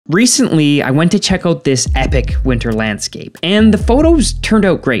Recently, I went to check out this epic winter landscape, and the photos turned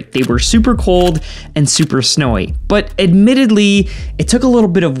out great. They were super cold and super snowy, but admittedly, it took a little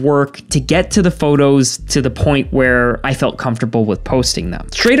bit of work to get to the photos to the point where I felt comfortable with posting them.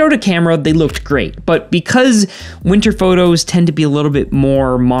 Straight out of camera, they looked great, but because winter photos tend to be a little bit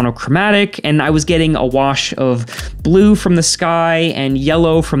more monochromatic, and I was getting a wash of blue from the sky and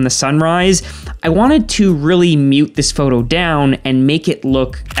yellow from the sunrise, I wanted to really mute this photo down and make it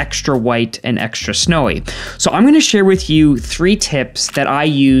look extra white and extra snowy. So I'm going to share with you 3 tips that I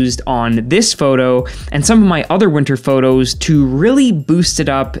used on this photo and some of my other winter photos to really boost it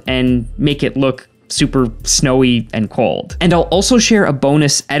up and make it look super snowy and cold. And I'll also share a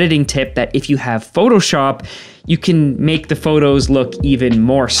bonus editing tip that if you have Photoshop, you can make the photos look even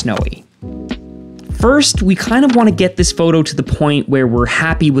more snowy. First, we kind of want to get this photo to the point where we're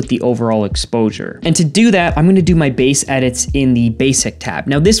happy with the overall exposure. And to do that, I'm going to do my base edits in the basic tab.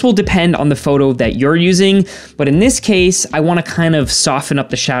 Now this will depend on the photo that you're using, but in this case, I want to kind of soften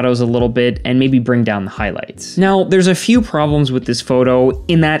up the shadows a little bit and maybe bring down the highlights. Now there's a few problems with this photo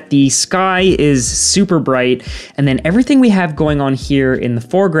in that the sky is super bright, and then everything we have going on here in the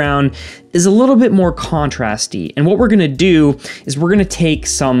foreground is a little bit more contrasty. And what we're gonna do is we're gonna take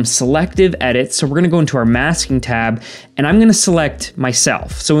some selective edits. So we're gonna go into our masking tab and I'm gonna select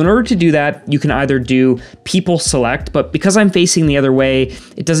myself. So in order to do that, you can either do people select, but because I'm facing the other way,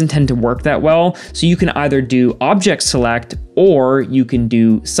 it doesn't tend to work that well. So you can either do object select or you can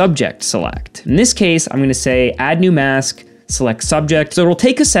do subject select. In this case, I'm gonna say add new mask, select subject. So it'll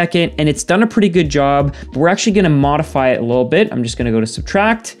take a second and it's done a pretty good job, but we're actually gonna modify it a little bit. I'm just gonna go to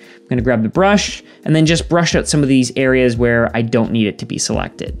subtract, I'm gonna grab the brush and then just brush out some of these areas where I don't need it to be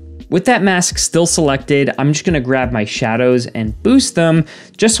selected. With that mask still selected, I'm just gonna grab my shadows and boost them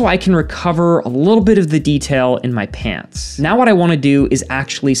just so I can recover a little bit of the detail in my pants. Now what I wanna do is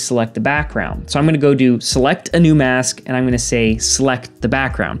actually select the background. So I'm gonna go to select a new mask and I'm gonna say select the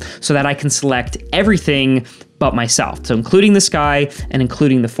background so that I can select everything but myself. So including the sky and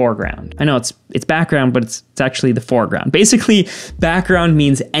including the foreground. I know it's background, but it's actually the foreground. Basically, background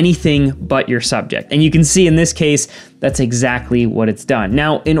means anything but your subject. And you can see in this case, that's exactly what it's done.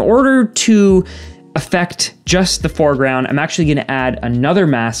 Now, in order to affect just the foreground, I'm actually gonna add another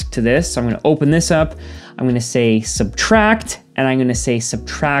mask to this. So I'm gonna open this up, I'm gonna say subtract, and I'm gonna say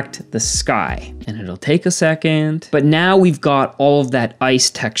subtract the sky. And it'll take a second, but now we've got all of that ice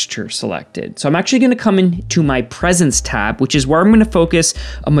texture selected. So I'm actually gonna come into my presence tab, which is where I'm gonna focus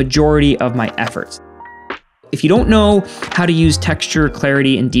a majority of my efforts. If you don't know how to use texture,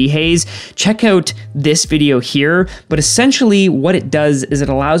 clarity, and dehaze, check out this video here. But essentially what it does is it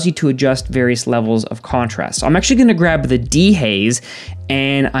allows you to adjust various levels of contrast. So I'm actually gonna grab the dehaze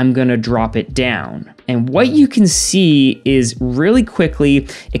and I'm gonna drop it down. And what you can see is really quickly,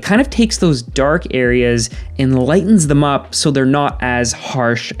 it kind of takes those dark areas and lightens them up so they're not as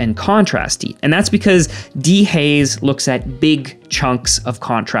harsh and contrasty. And that's because dehaze looks at big chunks of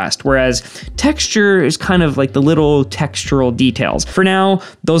contrast, whereas texture is kind of like the little textural details. For now,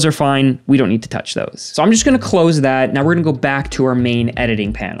 those are fine. We don't need to touch those. So I'm just gonna close that. Now we're gonna go back to our main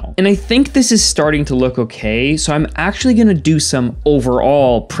editing panel. And I think this is starting to look okay. So I'm actually gonna do some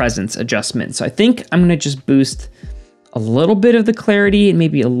overall presence adjustments. So I think I'm gonna just boost a little bit of the clarity and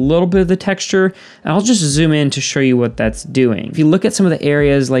maybe a little bit of the texture. And I'll just zoom in to show you what that's doing. If you look at some of the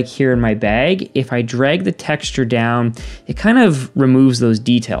areas like here in my bag, if I drag the texture down, it kind of removes those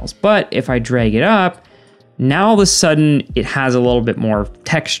details. But if I drag it up, now all of a sudden it has a little bit more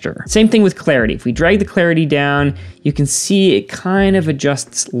texture. Same thing with clarity. If we drag the clarity down, you can see it kind of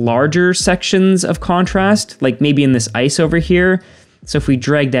adjusts larger sections of contrast, like maybe in this ice over here. So if we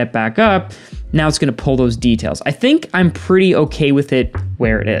drag that back up, now it's gonna pull those details. I think I'm pretty okay with it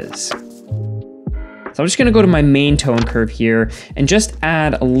where it is. So I'm just gonna go to my main tone curve here and just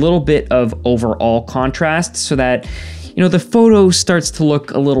add a little bit of overall contrast so that the photo starts to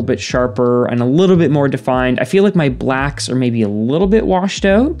look a little bit sharper and a little bit more defined. I feel like my blacks are maybe a little bit washed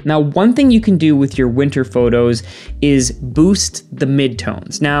out. Now, one thing you can do with your winter photos is boost the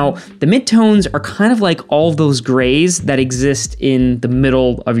midtones. Now, the midtones are kind of like all of those grays that exist in the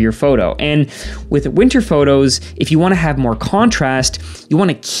middle of your photo. And with winter photos, if you want to have more contrast, you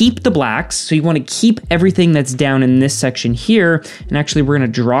want to keep the blacks. So you want to keep everything that's down in this section here. And actually, we're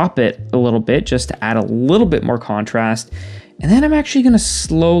going to drop it a little bit just to add a little bit more contrast. And then I'm actually gonna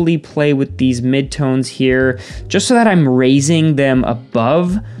slowly play with these midtones here, just so that I'm raising them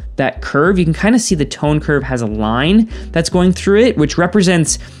above that curve. You can kind of see the tone curve has a line that's going through it, which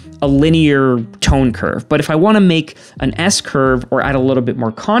represents a linear tone curve. But if I want to make an S curve or add a little bit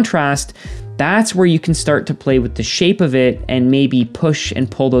more contrast, that's where you can start to play with the shape of it and maybe push and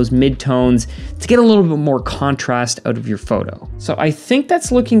pull those midtones to get a little bit more contrast out of your photo. So I think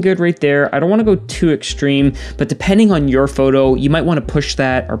that's looking good right there. I don't want to go too extreme, but depending on your photo, you might want to push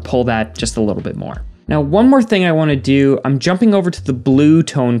that or pull that just a little bit more. Now, one more thing I want to do, I'm jumping over to the blue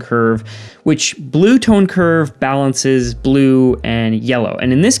tone curve, which blue tone curve balances blue and yellow.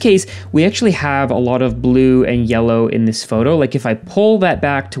 And in this case, we actually have a lot of blue and yellow in this photo. Like if I pull that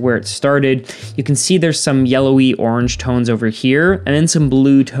back to where it started, you can see there's some yellowy orange tones over here and then some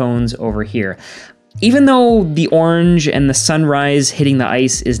blue tones over here. Even though the orange and the sunrise hitting the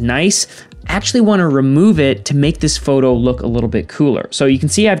ice is nice, I actually want to remove it to make this photo look a little bit cooler. So you can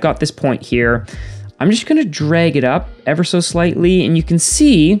see I've got this point here. I'm just going to drag it up ever so slightly, and you can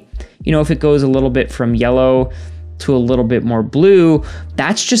see, you know, if it goes a little bit from yellow to a little bit more blue,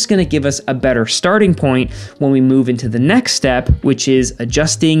 that's just going to give us a better starting point when we move into the next step, which is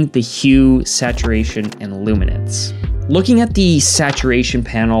adjusting the hue, saturation, and luminance. Looking at the saturation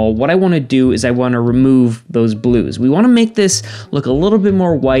panel, what I want to do is I want to remove those blues. We want to make this look a little bit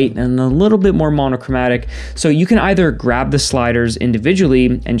more white and a little bit more monochromatic. So you can either grab the sliders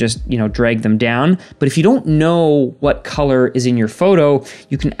individually and just, you know, drag them down. But if you don't know what color is in your photo,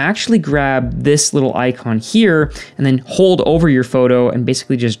 you can actually grab this little icon here and then hold over your photo and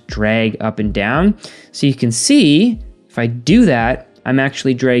basically just drag up and down. So you can see if I do that, I'm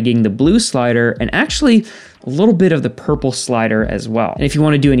actually dragging the blue slider and actually a little bit of the purple slider as well. And if you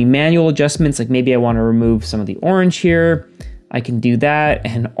want to do any manual adjustments, like maybe I want to remove some of the orange here, I can do that.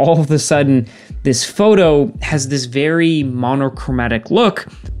 And all of a sudden, this photo has this very monochromatic look,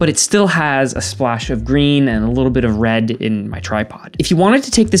 but it still has a splash of green and a little bit of red in my tripod. If you wanted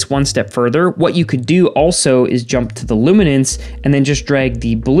to take this one step further, what you could do also is jump to the luminance and then just drag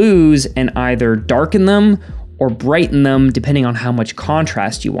the blues and either darken them or brighten them depending on how much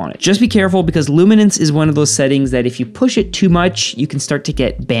contrast you want it. Just be careful because luminance is one of those settings that if you push it too much, you can start to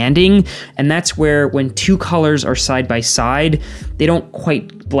get banding. And that's where when two colors are side by side, they don't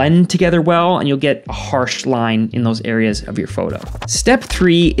quite blend together well and you'll get a harsh line in those areas of your photo. Step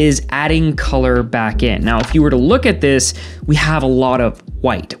 3 is adding color back in. Now, if you were to look at this, we have a lot of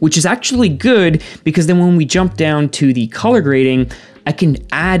white, which is actually good because then when we jump down to the color grading, I can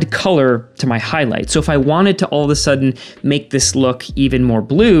add color to my highlight. So if I wanted to all of a sudden make this look even more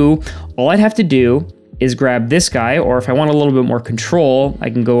blue, all I'd have to do is grab this guy, or if I want a little bit more control, I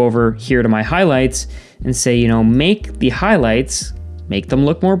can go over here to my highlights and say, you know, make the highlights, make them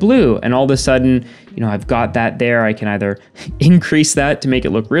look more blue. And all of a sudden, you know, I've got that there. I can either increase that to make it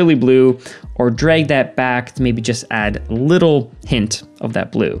look really blue or drag that back to maybe just add a little hint of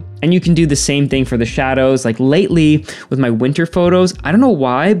that blue. And you can do the same thing for the shadows. Like lately with my winter photos, I don't know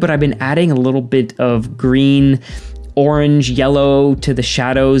why, but I've been adding a little bit of green, orange, yellow to the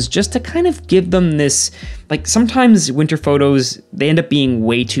shadows just to kind of give them this, like sometimes winter photos, they end up being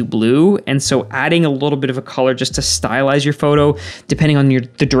way too blue. And so adding a little bit of a color just to stylize your photo, depending on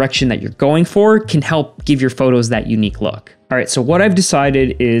the direction that you're going for, can help give your photos that unique look. All right, so what I've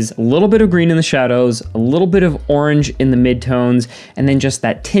decided is a little bit of green in the shadows, a little bit of orange in the midtones, and then just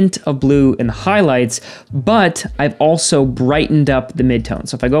that tint of blue in the highlights, but I've also brightened up the midtones.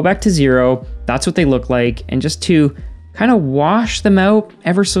 So if I go back to 0, that's what they look like, and just to kind of wash them out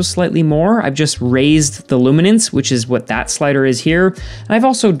ever so slightly more, I've just raised the luminance, which is what that slider is here, and I've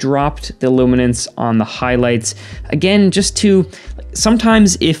also dropped the luminance on the highlights, again, just to,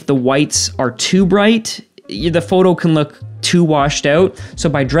 sometimes if the whites are too bright, the photo can look too washed out. So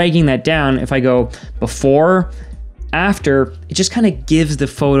by dragging that down, if I go before, after, it just kind of gives the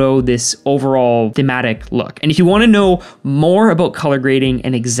photo this overall thematic look. And if you want to know more about color grading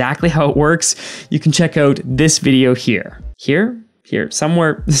and exactly how it works, you can check out this video here.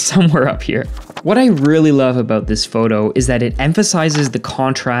 Somewhere up here. What I really love about this photo is that it emphasizes the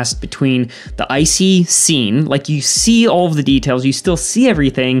contrast between the icy scene, like you see all of the details, you still see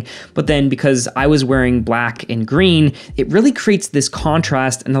everything, but then because I was wearing black and green, it really creates this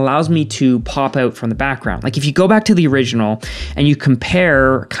contrast and allows me to pop out from the background. Like if you go back to the original and you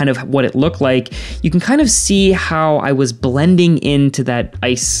compare kind of what it looked like, you can kind of see how I was blending into that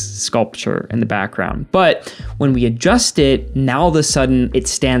ice sculpture in the background. But when we adjust it, now all of a sudden it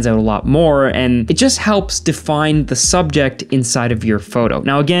stands out a lot more and it just helps define the subject inside of your photo.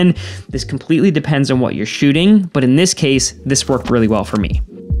 Now again, this completely depends on what you're shooting, but in this case, this worked really well for me.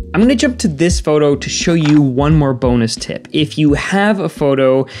 I'm gonna jump to this photo to show you one more bonus tip. If you have a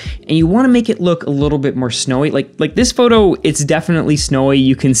photo and you wanna make it look a little bit more snowy, like this photo, it's definitely snowy.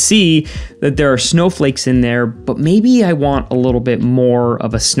 You can see that there are snowflakes in there, but maybe I want a little bit more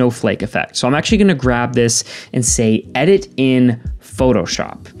of a snowflake effect. So I'm actually gonna grab this and say, edit in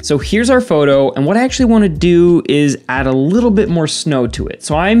Photoshop. So here's our photo, and what I actually wanna do is add a little bit more snow to it.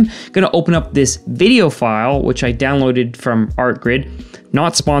 So I'm gonna open up this video file, which I downloaded from ArtGrid.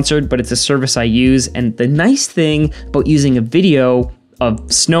 Not sponsored, but it's a service I use. And the nice thing about using a video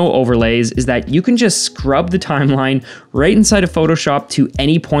of snow overlays is that you can just scrub the timeline right inside of Photoshop to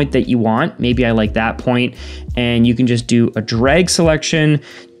any point that you want. Maybe I like that point, and you can just do a drag selection,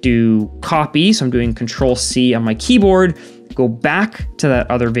 do copy. So I'm doing Control-C on my keyboard, go back to that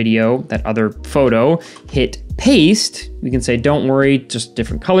other video, that other photo, hit paste. We can say, don't worry, just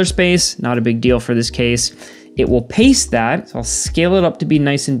different color space, not a big deal for this case. It will paste that, so I'll scale it up to be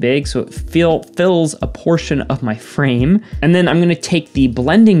nice and big so it fills a portion of my frame. And then I'm gonna take the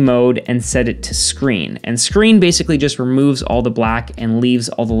blending mode and set it to screen. And screen basically just removes all the black and leaves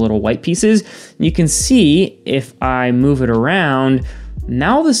all the little white pieces. You can see if I move it around,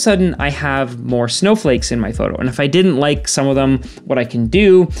 now all of a sudden I have more snowflakes in my photo. And if I didn't like some of them, what I can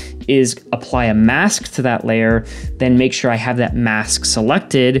do is apply a mask to that layer, then make sure I have that mask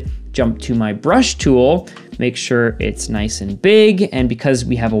selected, jump to my brush tool, make sure it's nice and big. And because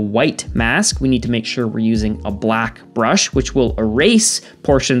we have a white mask, we need to make sure we're using a black brush, which will erase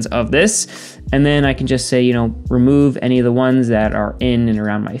portions of this. And then I can just say, you know, remove any of the ones that are in and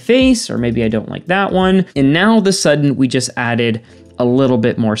around my face, or maybe I don't like that one. And now all of a sudden we just added a little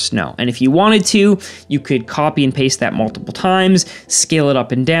bit more snow. And if you wanted to, you could copy and paste that multiple times, scale it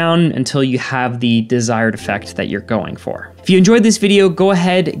up and down until you have the desired effect that you're going for. If you enjoyed this video, go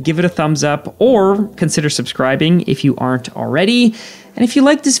ahead, give it a thumbs up, or consider subscribing if you aren't already. And if you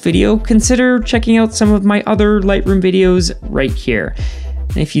like this video, consider checking out some of my other Lightroom videos right here.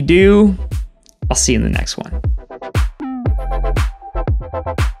 And if you do, I'll see you in the next one.